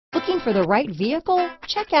Looking for the right vehicle?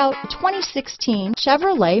 Check out 2016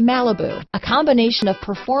 Chevrolet Malibu, a combination of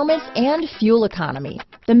performance and fuel economy.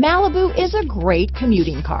 The Malibu is a great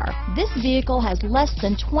commuting car. This vehicle has less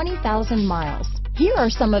than 20,000 miles. Here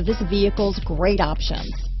are some of this vehicle's great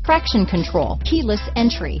options: traction control, keyless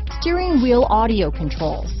entry, steering wheel audio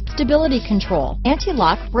controls, stability control,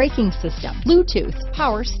 anti-lock braking system, Bluetooth,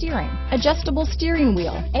 power steering, adjustable steering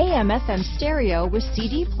wheel, AM/FM stereo with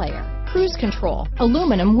CD player, cruise control,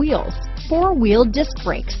 aluminum wheels, four-wheel disc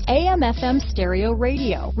brakes, AM/FM stereo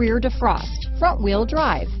radio, rear defrost, front-wheel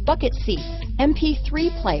drive, bucket seats, MP3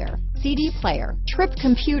 player, CD player, trip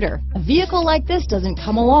computer. A vehicle like this doesn't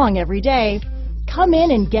come along every day. Come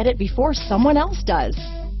in and get it before someone else does.